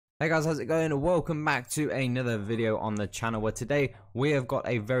Hey guys, how's it going? Welcome back to another video on the channel where today we have got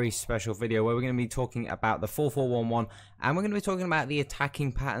a very special video where we're going to be talking about the 4-4-1-1 and we're going to be talking about the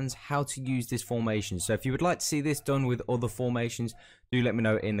attacking patterns, how to use this formation. So if you would like to see this done with other formations, do let me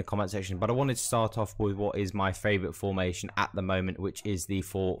know in the comment section. But I wanted to start off with what is my favorite formation at the moment, which is the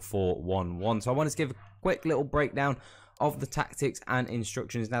 4-4-1-1. So I wanted to give a quick little breakdown of the tactics and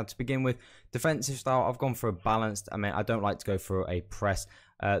instructions. Now, to begin with, defensive style, I've gone for a balanced. I don't like to go for a press.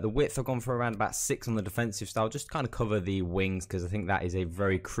 The width, I've gone for around about 6 on the defensive style, just to kind of cover the wings, because I think that is a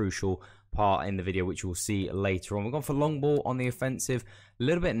very crucial part in the video, which we'll see later on. We've gone for long ball on the offensive, a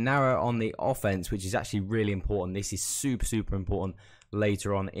little bit narrow on the offense, which is actually really important. This is super important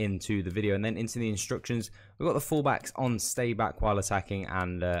later on into the video. And then into the instructions, we've got the fullbacks on stay back while attacking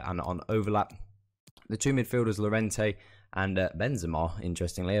and on overlap. The two midfielders, Llorente and Benzema,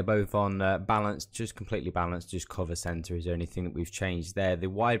 interestingly, are both on balance, just completely balanced, just cover centre is the only thing that we've changed there. The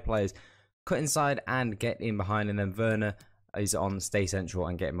wide players cut inside and get in behind, and then Werner is on stay central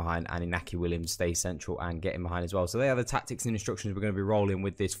and get in behind, and Inaki Williams stay central and get in behind as well. So they are the tactics and instructions we're going to be rolling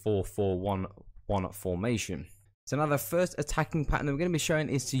with this 4-4-1-1 formation. So now the first attacking pattern that we're going to be showing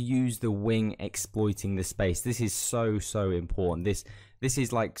is to use the wing exploiting the space. This is so important. This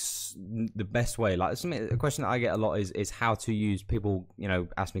is like the best way. Like a question that I get a lot is how to use. People,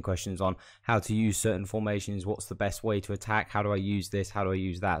 ask me questions on how to use certain formations. What's the best way to attack? How do I use this? How do I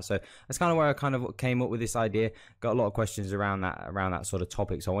use that? So that's kind of where I kind of came up with this idea. Got a lot of questions around that sort of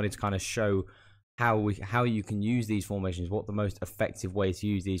topic. So I wanted to kind of show how you can use these formations, what the most effective way to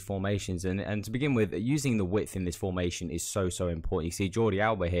use these formations. And to begin with, using the width in this formation is so important. You see Jordi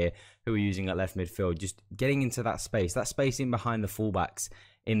Alba here, who we're using at left midfield, just getting into that space in behind the fullbacks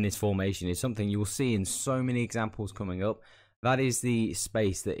in this formation is something you will see in so many examples coming up. That is the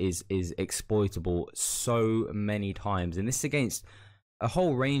space that is exploitable so many times, and this is against a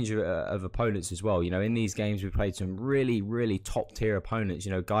whole range of opponents as well. In these games we played some really top tier opponents,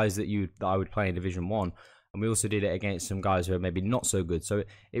 guys that I would play in Division 1, and we also did it against some guys who are maybe not so good. So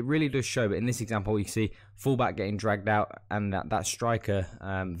it really does show. But in this example, you see fullback getting dragged out, and that striker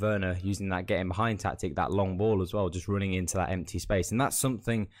Werner using that getting behind tactic, that long ball as well, just running into that empty space. And that's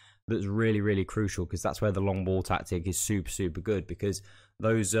something that's really crucial, because that's where the long ball tactic is super good, because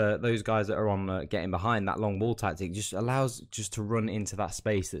those guys that are on getting behind, that long ball tactic just allows just to run into that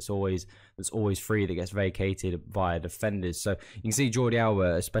space that's always free, that gets vacated via defenders. So you can see Jordi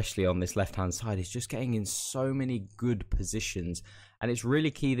Alba, especially on this left hand side, is just getting in so many good positions, and it's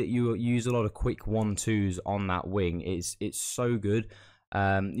really key that you use a lot of quick 1-2s on that wing. It's so good.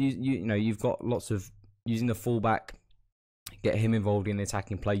 You've got lots of using the fullback, get him involved in the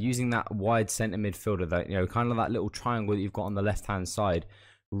attacking play, using that wide centre midfielder, that kind of that little triangle that you've got on the left hand side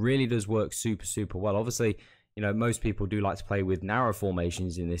really does work super well. Obviously, most people do like to play with narrow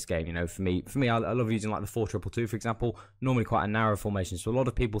formations in this game. For me, I love using like the 4-2-2, for example, normally quite a narrow formation. So a lot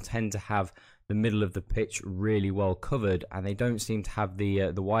of people tend to have the middle of the pitch really well covered, and they don't seem to have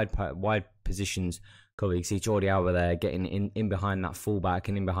the wide positions covered. You see Jordi Alba there getting in behind that fullback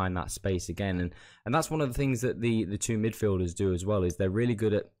and in behind that space again, and that's one of the things that the two midfielders do as well, is they're really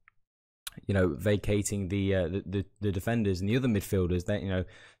good at vacating the defenders and the other midfielders. That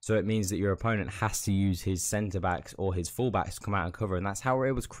so it means that your opponent has to use his centre backs or his fullbacks to come out and cover, and that's how we're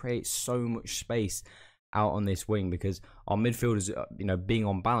able to create so much space out on this wing, because our midfielders, being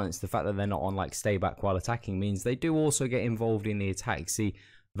on balance, the fact that they're not on like stay back while attacking means they do also get involved in the attack. See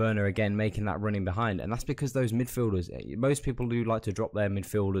Werner again making that running behind, and that's because those midfielders, most people do like to drop their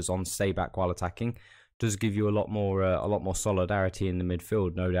midfielders on stay back while attacking. Does give you a lot more solidarity in the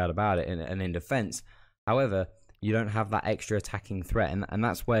midfield, no doubt about it, and in defense. However, you don't have that extra attacking threat, and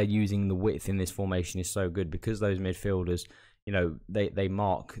that's where using the width in this formation is so good, because those midfielders, they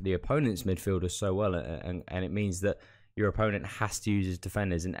mark the opponent's midfielders so well, and it means that your opponent has to use his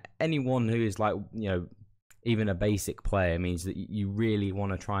defenders. And anyone who is like, even a basic player, means that you really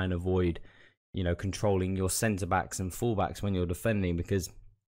want to try and avoid, controlling your centre backs and fullbacks when you're defending, because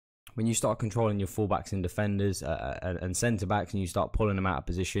when you start controlling your fullbacks and defenders and centre backs, and you start pulling them out of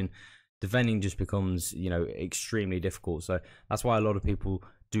position, defending just becomes extremely difficult. So that's why a lot of people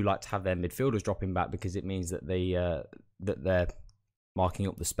do like to have their midfielders dropping back, because it means that they're marking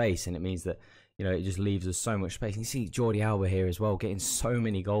up the space, and it means that it just leaves us so much space. And you see Jordi Alba here as well, getting so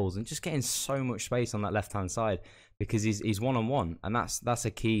many goals and just getting so much space on that left hand side, because he's one-on-one, and that's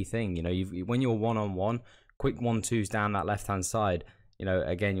a key thing. When you're one-on-one, quick 1-2s down that left hand side.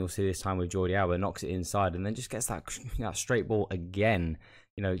 Again, you'll see this time with Jordi Alba, knocks it inside and then just gets that straight ball again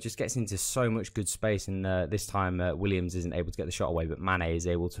you know, just gets into so much good space, and this time Williams isn't able to get the shot away, but Mane is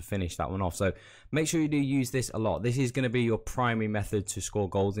able to finish that one off. So make sure you do use this a lot. This is going to be your primary method to score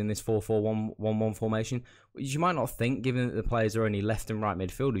goals in this 4-4-1-1 formation, which you might not think, given that the players are only left and right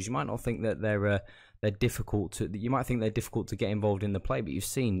midfielders. You might not think that they're difficult to. You might think they're difficult to get involved in the play, but you've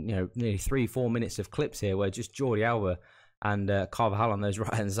seen, you know, nearly 3-4 minutes of clips here where just Jordi Alba and Carvajal on those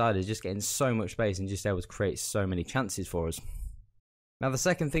right hand side is just getting so much space and just able to create so many chances for us. Now, the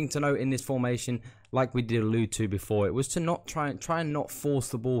second thing to note in this formation, like we did allude to before, it was to not try and not force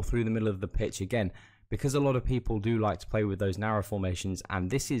the ball through the middle of the pitch again, because a lot of people do like to play with those narrow formations,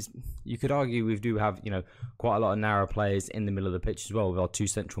 and this is, you could argue, we do have, you know, quite a lot of narrow players in the middle of the pitch as well, with our two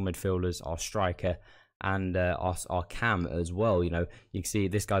central midfielders, our striker, and our cam as well. You know, you can see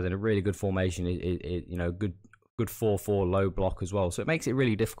this guy's in a really good formation, you know, good 4-4 low block as well, so it makes it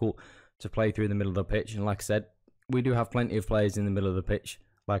really difficult to play through the middle of the pitch. And like I said, we do have plenty of players in the middle of the pitch,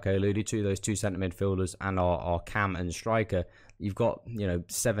 like I alluded to, those two centre midfielders and our cam and striker. You've got, you know,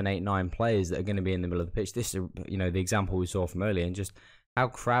 7, 8, 9 players that are going to be in the middle of the pitch. This is, you know, the example we saw from earlier, and just how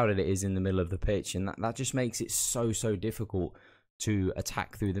crowded it is in the middle of the pitch, and that just makes it so difficult to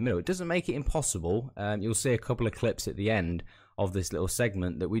attack through the middle. It doesn't make it impossible. You'll see a couple of clips at the end of this little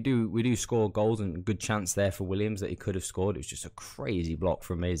segment that we do score goals, and good chance there for Williams that he could have scored. It was just a crazy block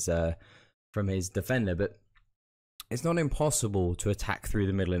from his defender, but it's not impossible to attack through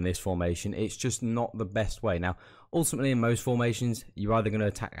the middle in this formation. It's just not the best way. Now, ultimately, in most formations, you're either going to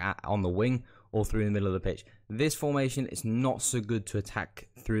attack on the wing or through the middle of the pitch. This formation, it's not so good to attack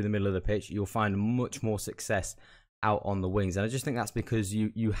through the middle of the pitch. You'll find much more success out on the wings, and I just think that's because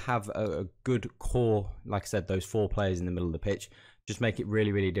you have a good core, like I said, those 4 players in the middle of the pitch just make it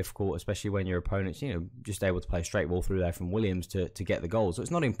really difficult, especially when your opponent's, you know, just able to play a straight ball through there from Williams to get the goal. So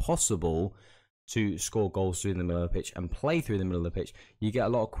it's not impossible to score goals through the middle of the pitch and play through the middle of the pitch. You get a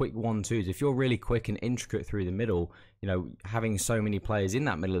lot of quick 1-2s. If you're really quick and intricate through the middle, you know, having so many players in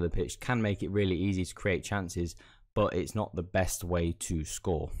that middle of the pitch can make it really easy to create chances, but it's not the best way to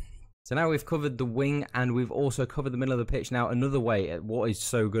score. So now we've covered the wing and we've also covered the middle of the pitch. Now, another way, what is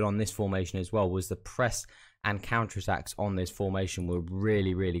so good on this formation as well was the press and counter-attacks on this formation were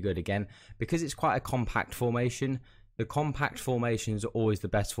really good. Again, because it's quite a compact formation, the compact formations are always the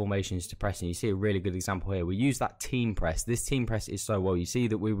best formations to press, and you see a really good example here. We use that team press. This team press is so well. You see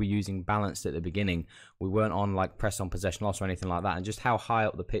that we were using balanced at the beginning. We weren't on like press on possession loss or anything like that, and just how high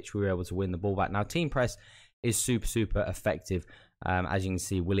up the pitch we were able to win the ball back. Now, team press is super effective. As you can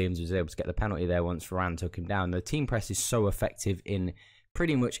see, Williams was able to get the penalty there once Varane took him down. The team press is so effective in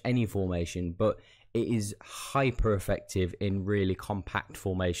pretty much any formation, but it is hyper effective in really compact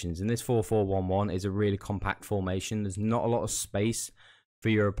formations. And this 4-4-1-1 is a really compact formation. There's not a lot of space for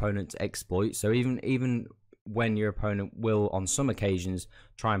your opponent to exploit. So even when your opponent will, on some occasions,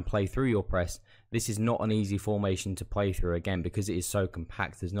 try and play through your press, this is not an easy formation to play through, again, because it is so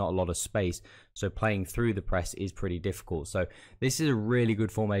compact. There's not a lot of space, so playing through the press is pretty difficult. So this is a really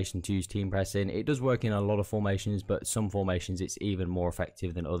good formation to use team press in. It does work in a lot of formations, but some formations it's even more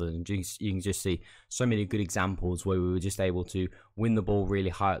effective than others. And you can just see so many good examples where we were just able to win the ball really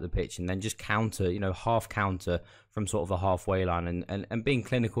high up the pitch and then just counter, you know, half counter from sort of the halfway line. And being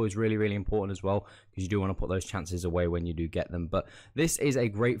clinical is really important as well, because you do want to put those chances away when you do get them. But this is a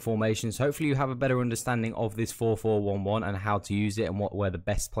great formation, so hopefully you have a better understanding of this 4-4-1-1 and how to use it and where the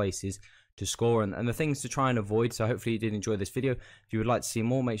best place is to score and the things to try and avoid. So hopefully you did enjoy this video. If you would like to see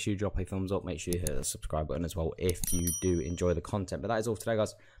more, make sure you drop a thumbs up, make sure you hit the subscribe button as well if you do enjoy the content. But that is all for today,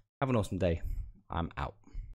 guys. Have an awesome day. I'm out.